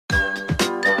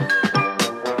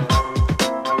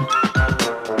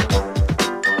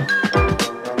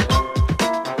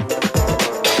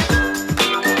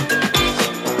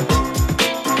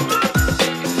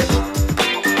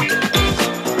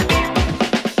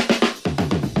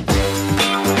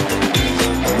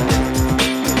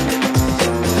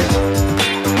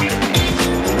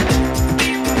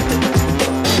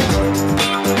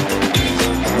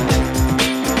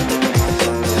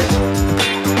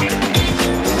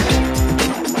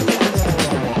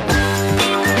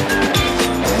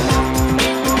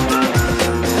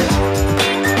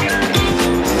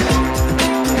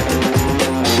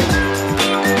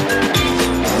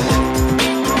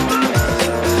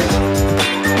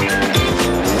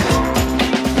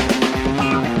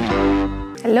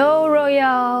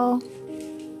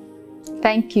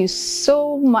Thank you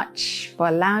so much for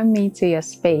allowing me into your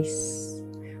space,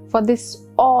 for this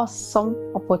awesome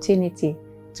opportunity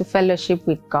to fellowship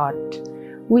with God,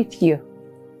 with you.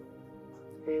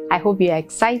 I hope you are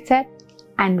excited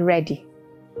and ready,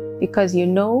 because you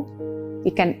know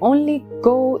you can only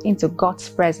go into God's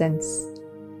presence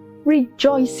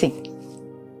rejoicing.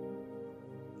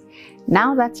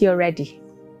 Now that you're ready,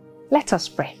 let us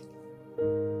pray.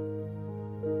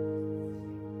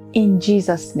 In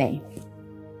Jesus' name.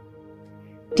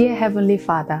 Dear Heavenly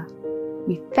Father,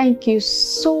 we thank you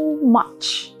so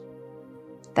much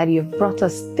that you've brought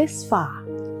us this far,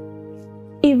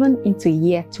 even into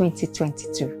year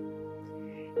 2022.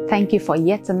 Thank you for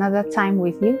yet another time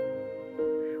with you.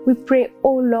 We pray,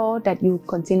 oh Lord, that you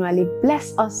continually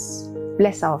bless us,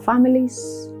 bless our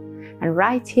families, and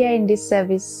right here in this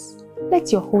service,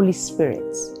 let your Holy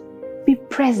Spirit be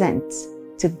present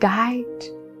to guide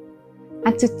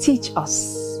and to teach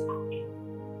us.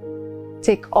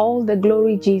 Take all the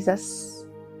glory, Jesus,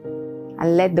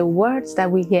 and let the words that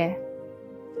we hear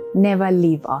never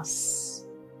leave us.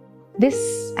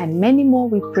 This and many more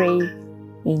we pray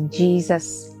in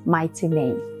Jesus' mighty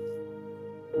name.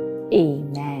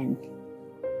 Amen.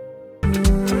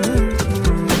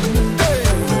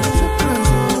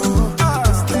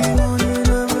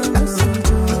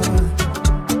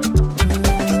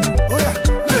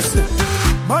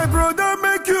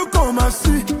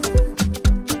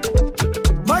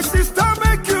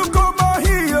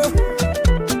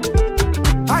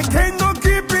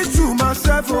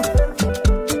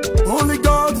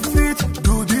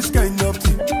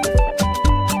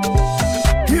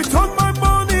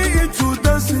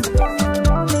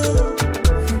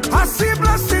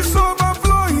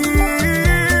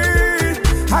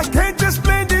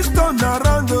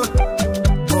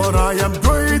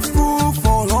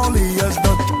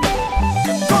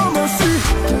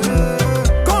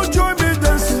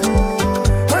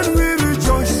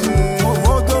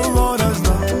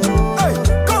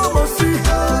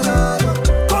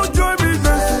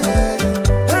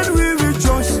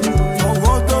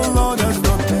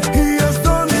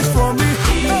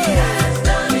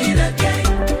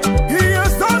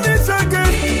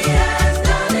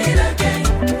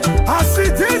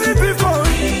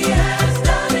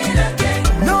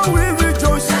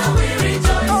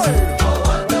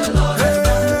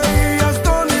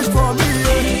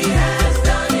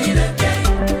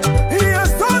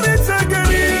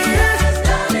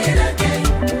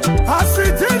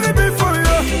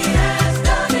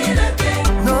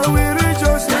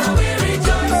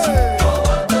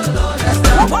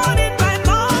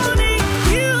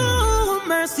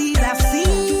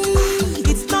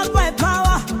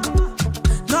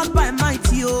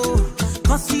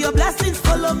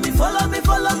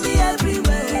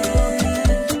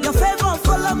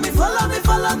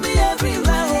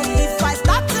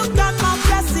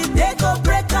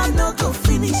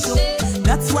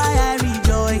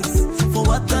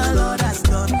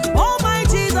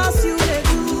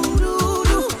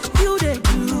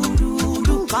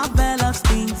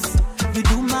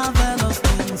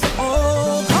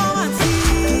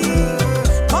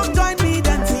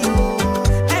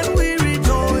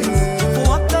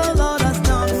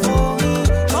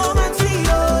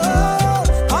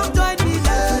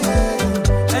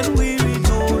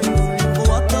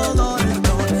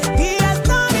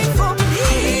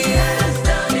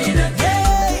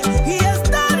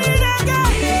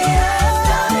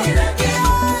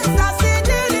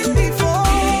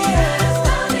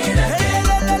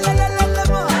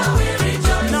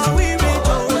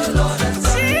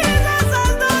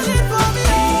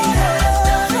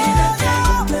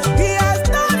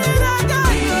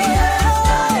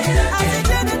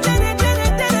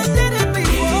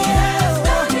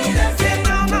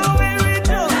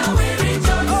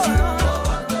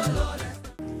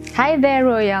 Hi there,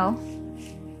 Royal.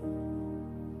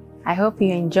 I hope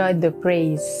you enjoyed the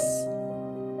praise.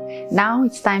 Now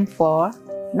it's time for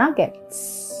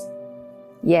nuggets.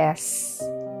 Yes,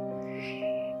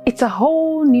 it's a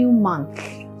whole new month.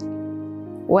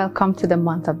 Welcome to the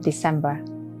month of December,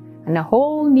 and a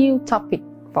whole new topic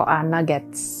for our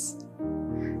nuggets.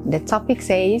 The topic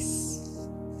says,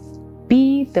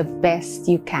 be the best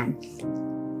you can.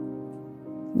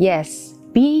 Yes,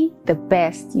 be the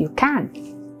best you can.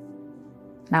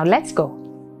 Now let's go.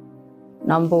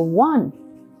 Number 1.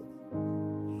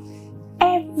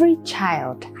 Every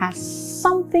child has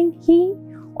something he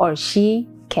or she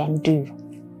can do.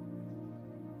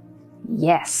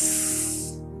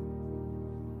 Yes.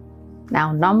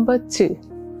 Now number 2.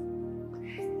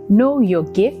 Know your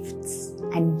gifts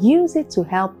and use it to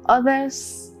help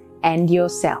others and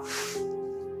yourself.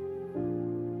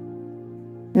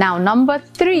 Now, number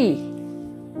 3,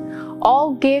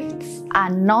 all gifts are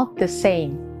not the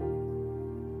same,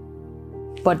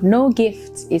 but no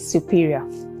gift is superior.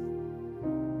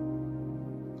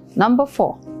 Number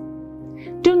 4,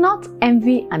 do not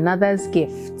envy another's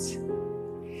gift.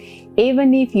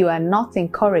 Even if you are not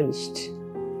encouraged,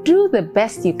 do the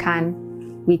best you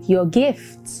can with your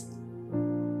gifts.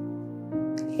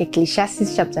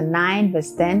 Ecclesiastes chapter 9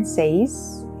 verse 10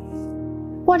 says,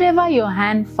 whatever your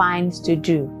hand finds to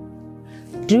do,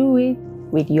 do it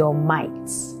with your might.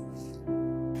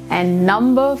 And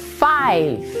number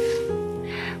 5,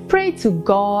 pray to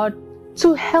God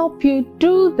to help you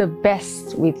do the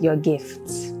best with your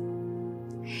gifts.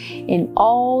 In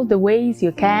all the ways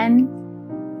you can,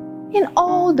 in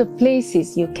all the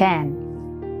places you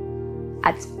can,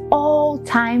 at all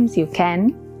times you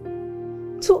can,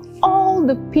 to all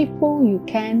the people you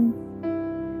can,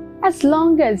 as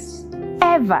long as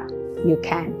ever you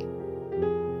can.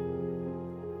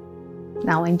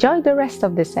 Now enjoy the rest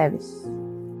of the service.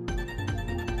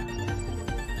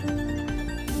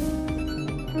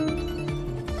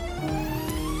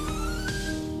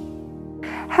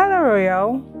 Hello,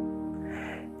 Royal.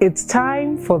 It's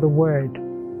time for the word.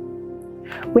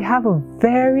 We have a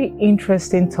very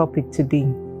interesting topic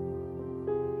today.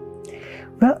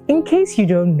 Well, in case you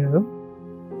don't know,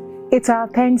 it's our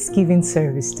Thanksgiving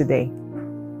service today.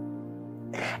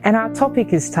 And our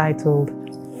topic is titled,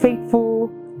 Faithful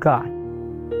God.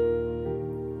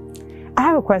 I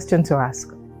have a question to ask.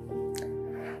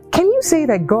 Can you say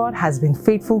that God has been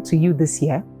faithful to you this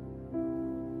year?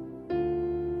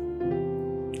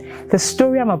 The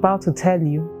story I'm about to tell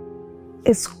you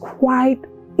is quite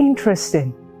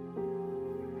interesting.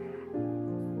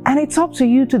 And it's up to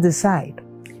you to decide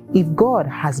if God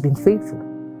has been faithful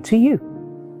to you.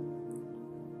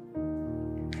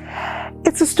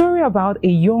 It's a story about a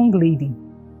young lady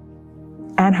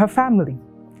and her family.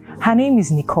 Her name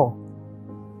is Nicole.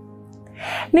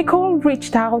 Nicole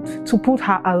reached out to put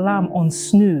her alarm on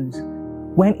snooze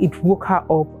when it woke her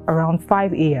up around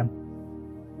 5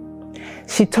 a.m.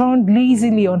 She turned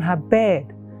lazily on her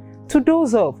bed to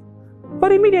doze off,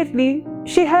 but immediately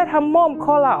she heard her mom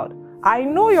call out, "I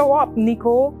know you're up,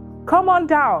 Nicole. Come on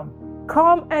down.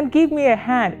 Come and give me a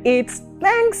hand. It's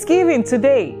Thanksgiving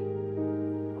today."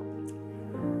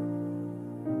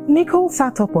 Nicole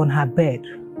sat up on her bed.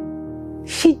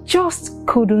 She just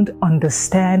couldn't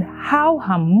understand how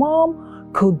her mom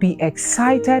could be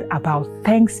excited about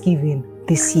Thanksgiving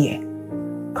this year.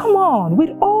 Come on, with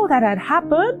all that had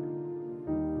happened.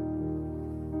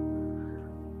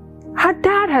 Her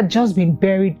dad had just been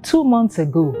buried 2 months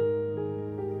ago,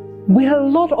 with a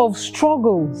lot of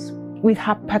struggles with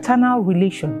her paternal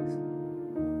relations.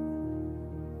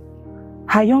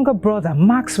 Her younger brother,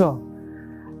 Maxwell,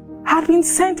 had been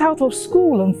sent out of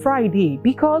school on Friday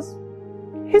because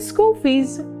his school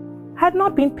fees had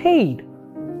not been paid.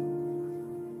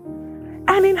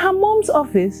 And in her mom's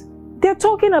office, they're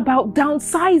talking about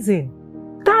downsizing.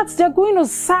 They're going to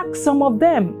sack some of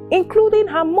them, including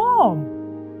her mom.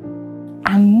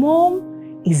 And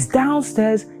mom is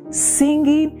downstairs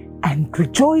singing and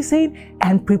rejoicing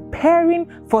and preparing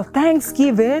for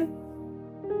Thanksgiving.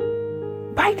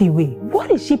 By the way,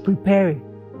 what is she preparing?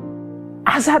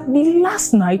 As at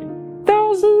last night, there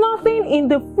was nothing in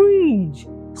the fridge.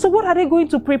 So what are they going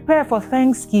to prepare for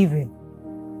Thanksgiving?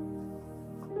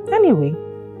 Anyway,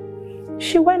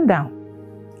 she went down.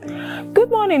 "Good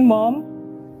morning, Mom.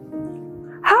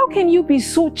 How can you be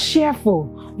so cheerful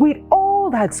with all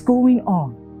that's going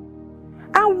on?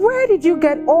 And where did you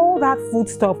get all that food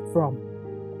stuff from?"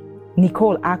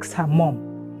 Nicole asked her mom.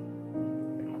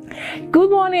 "Good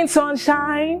morning,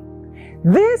 sunshine.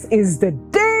 This is the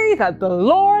day that the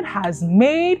Lord has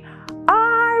made.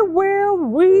 I will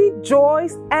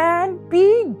rejoice and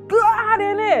be glad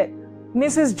in it,"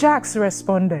 Mrs. Jacks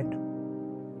responded.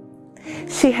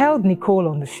 She held Nicole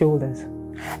on the shoulders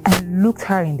and looked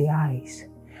her in the eyes,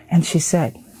 and she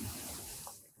said,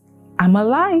 "I'm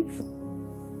alive.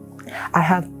 I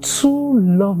have 2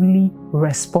 lovely,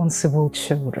 responsible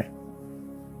children.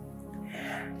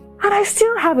 And I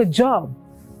still have a job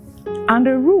and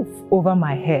a roof over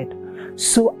my head.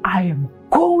 So I am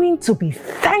going to be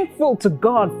thankful to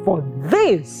God for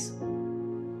this.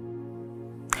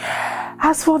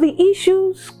 As for the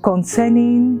issues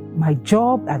concerning my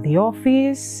job at the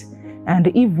office and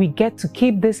if we get to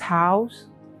keep this house,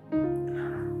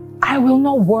 I will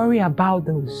not worry about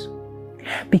those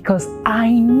because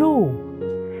I know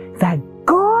that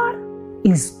God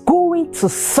is going to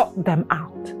sort them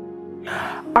out."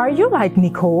 Are you like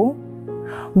Nicole,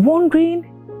 wondering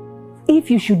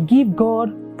if you should give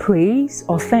God praise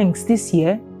or thanks this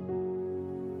year?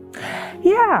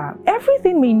 Yeah,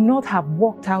 everything may not have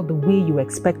worked out the way you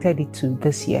expected it to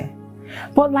this year.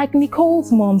 But like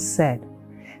Nicole's mom said,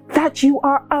 that you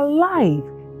are alive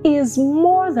is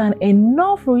more than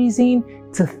enough reason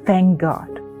to thank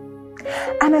God.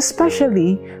 And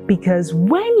especially because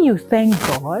when you thank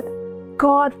God,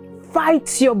 God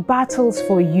fights your battles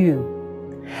for you.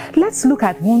 Let's look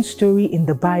at one story in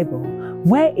the Bible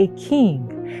where a king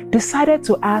decided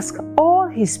to ask all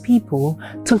his people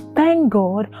to thank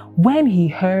God when he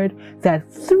heard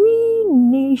that 3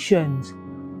 nations,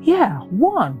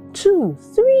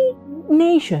 3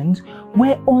 nations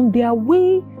were on their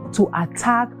way to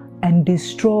attack and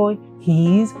destroy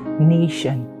his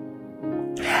nation.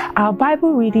 Our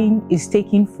Bible reading is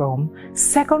taken from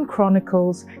 2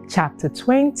 Chronicles chapter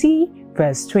 20,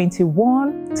 verse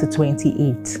 21 to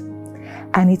 28.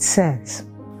 And it says,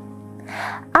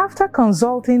 "After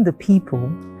consulting the people,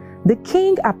 the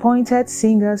king appointed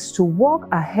singers to walk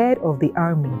ahead of the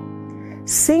army,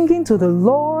 singing to the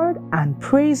Lord and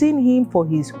praising him for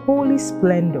his holy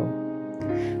splendor.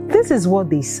 This is what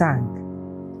they sang.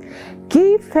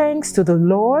 Give thanks to the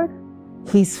Lord,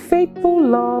 his faithful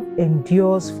love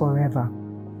endures forever."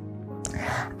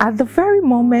 At the very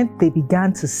moment they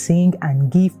began to sing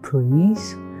and give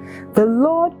praise, the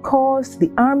Lord caused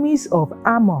the armies of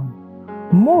Ammon,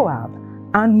 Moab,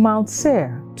 and Mount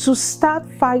Seir to start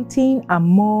fighting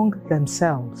among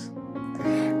themselves.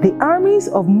 The armies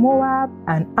of Moab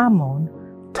and Ammon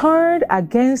turned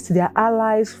against their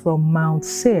allies from Mount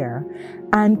Seir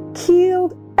and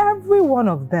killed every one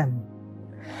of them.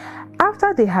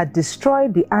 After they had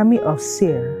destroyed the army of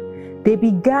Seir, they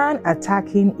began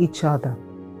attacking each other.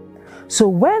 So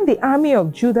when the army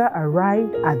of Judah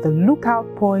arrived at the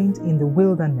lookout point in the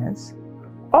wilderness,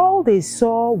 all they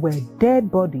saw were dead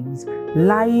bodies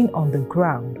lying on the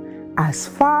ground as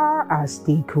far as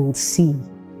they could see.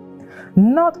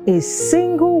 Not a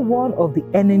single one of the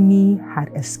enemy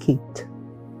had escaped.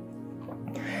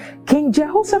 King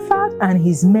Jehoshaphat and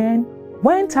his men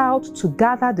went out to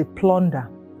gather the plunder.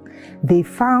 They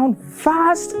found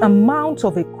vast amounts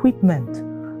of equipment,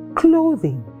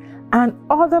 clothing, and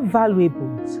other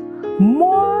valuables,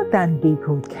 more than they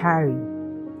could carry.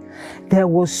 There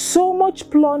was so much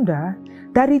plunder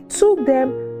that it took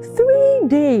them 3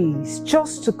 days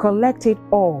just to collect it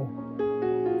all.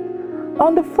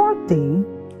 On the 4th day,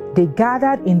 they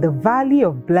gathered in the Valley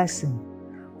of Blessing,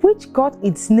 which got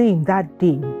its name that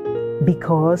day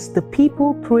because the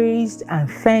people praised and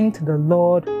thanked the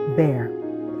Lord there.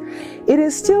 It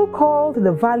is still called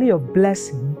the Valley of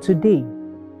Blessing today.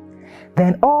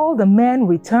 Then all the men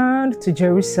returned to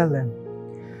Jerusalem,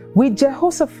 with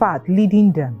Jehoshaphat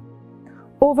leading them,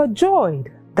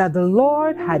 overjoyed that the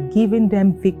Lord had given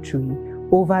them victory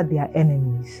over their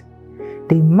enemies.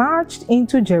 They marched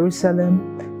into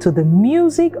Jerusalem to the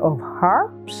music of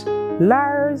harps,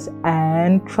 lyres,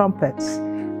 and trumpets,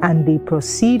 and they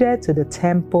proceeded to the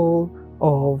temple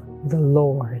of the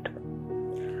Lord.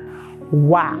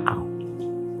 Wow!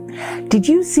 Did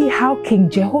you see how King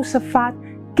Jehoshaphat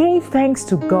gave thanks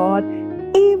to God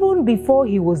even before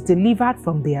he was delivered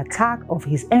from the attack of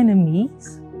his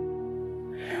enemies?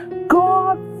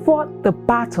 God fought the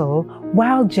battle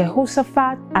while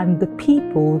Jehoshaphat and the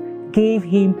people gave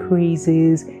him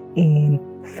praises in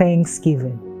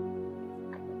thanksgiving.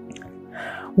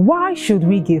 Why should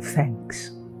we give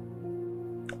thanks?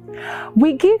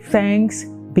 We give thanks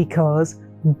because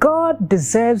God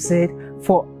deserves it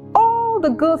for all the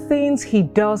good things he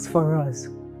does for us,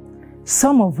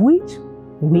 some of which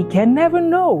we can never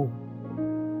know.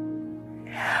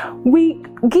 We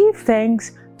give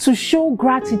thanks to show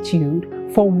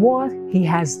gratitude for what he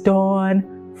has done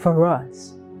for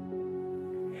us.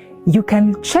 You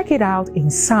can check it out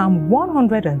in Psalm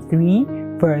 103,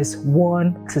 verse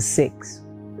 1 to 6.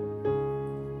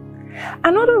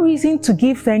 Another reason to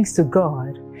give thanks to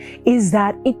God is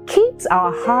that it keeps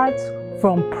our hearts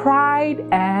from pride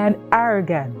and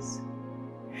arrogance.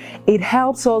 It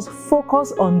helps us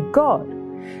focus on God,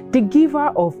 the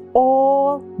giver of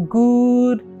all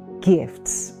good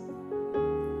gifts.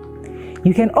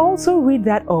 You can also read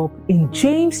that up in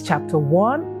James chapter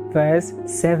 1, verse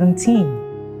 17.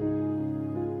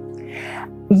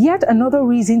 Yet another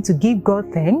reason to give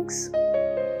God thanks?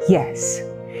 Yes,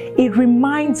 it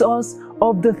reminds us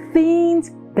of the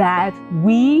things that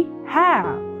we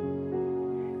have.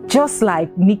 Just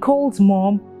like Nicole's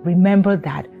mom remembered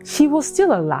that she was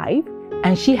still alive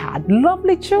and she had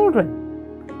lovely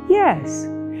children. Yes,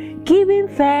 giving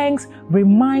thanks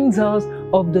reminds us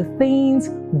of the things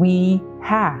we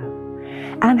have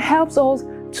and helps us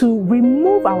to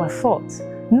remove our thoughts,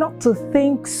 not to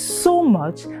think so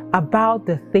much about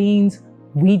the things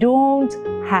we don't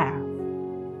have.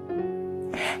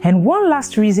 And one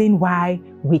last reason why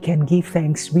we can give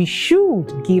thanks, we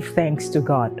should give thanks to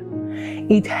God.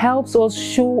 It helps us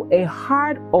show a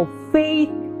heart of faith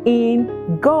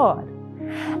in God.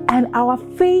 And our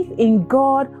faith in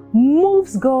God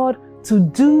moves God to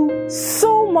do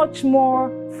so much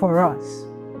more for us.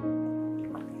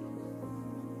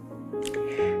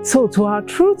 So to our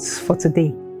truths for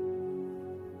today.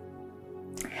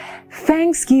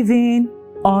 Thanksgiving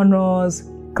honors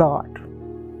God.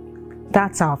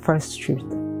 That's our first truth.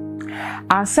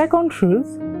 Our second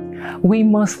truth, we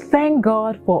must thank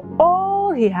God for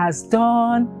all He has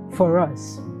done for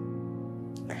us.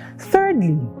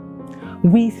 Thirdly,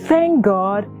 we thank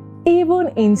God even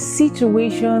in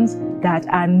situations that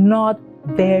are not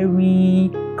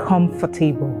very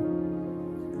comfortable.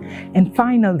 And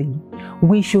finally,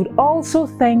 we should also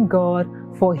thank God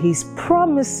for His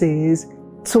promises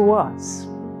to us.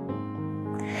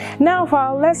 Now for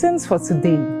our lessons for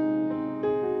today.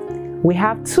 We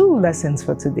have two lessons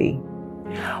for today.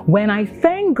 When I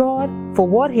thank God for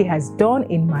what He has done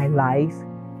in my life,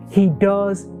 He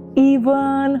does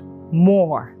even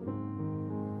more.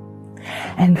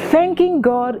 And thanking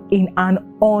God in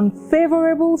an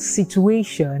unfavorable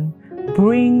situation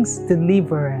brings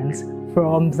deliverance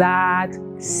from that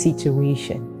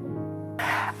situation.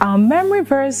 Our memory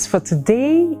verse for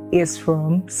today is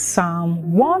from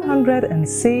Psalm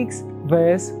 106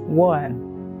 verse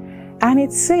 1. And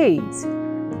it says,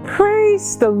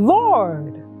 "Praise the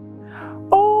Lord.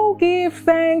 Oh, give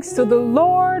thanks to the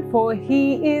Lord, for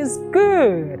He is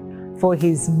good, for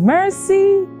His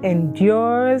mercy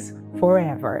endures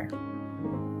forever."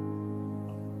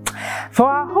 For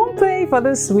our home play for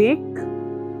this week,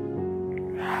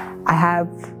 I have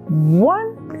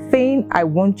one thing I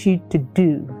want you to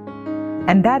do,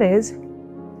 and that is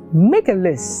make a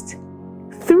list.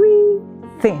 3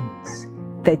 things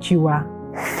that you are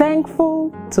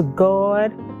thankful to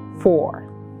God for.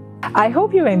 I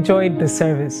hope you enjoyed the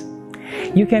service.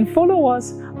 You can follow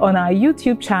us on our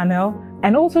YouTube channel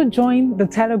and also join the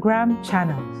Telegram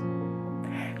channels.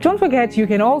 Don't forget, you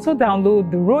can also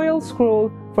download the Royal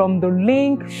Scroll from the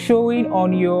link showing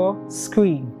on your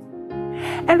screen.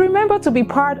 And remember to be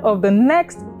part of the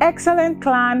next Excellent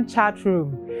Clan chat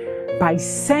room by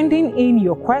sending in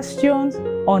your questions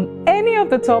on any of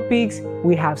the topics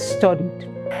we have studied.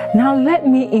 Now let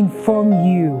me inform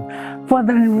you, for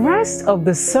the rest of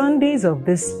the Sundays of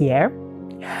this year,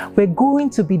 we're going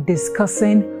to be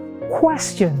discussing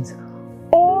questions.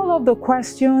 All of the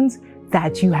questions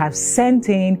that you have sent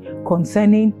in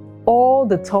concerning all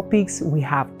the topics we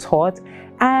have taught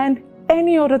and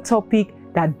any other topic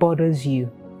that bothers you.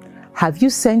 Have you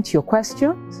sent your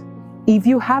questions? If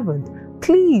you haven't,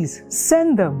 please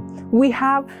send them. We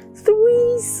have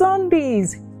 3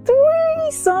 Sundays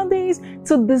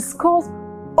to discuss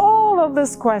all of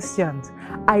these questions.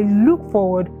 I look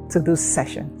forward to those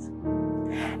sessions.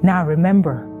 Now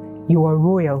remember, you are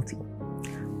royalty.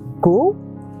 Go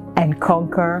and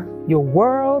conquer your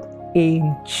world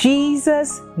in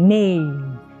Jesus'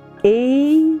 name.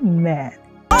 Amen.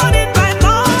 Morning by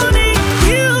morning,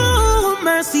 new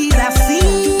mercies I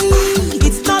see.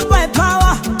 It's not by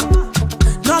power,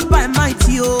 not by might,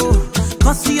 oh.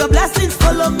 'Cause your blessings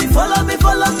follow me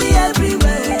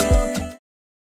everywhere.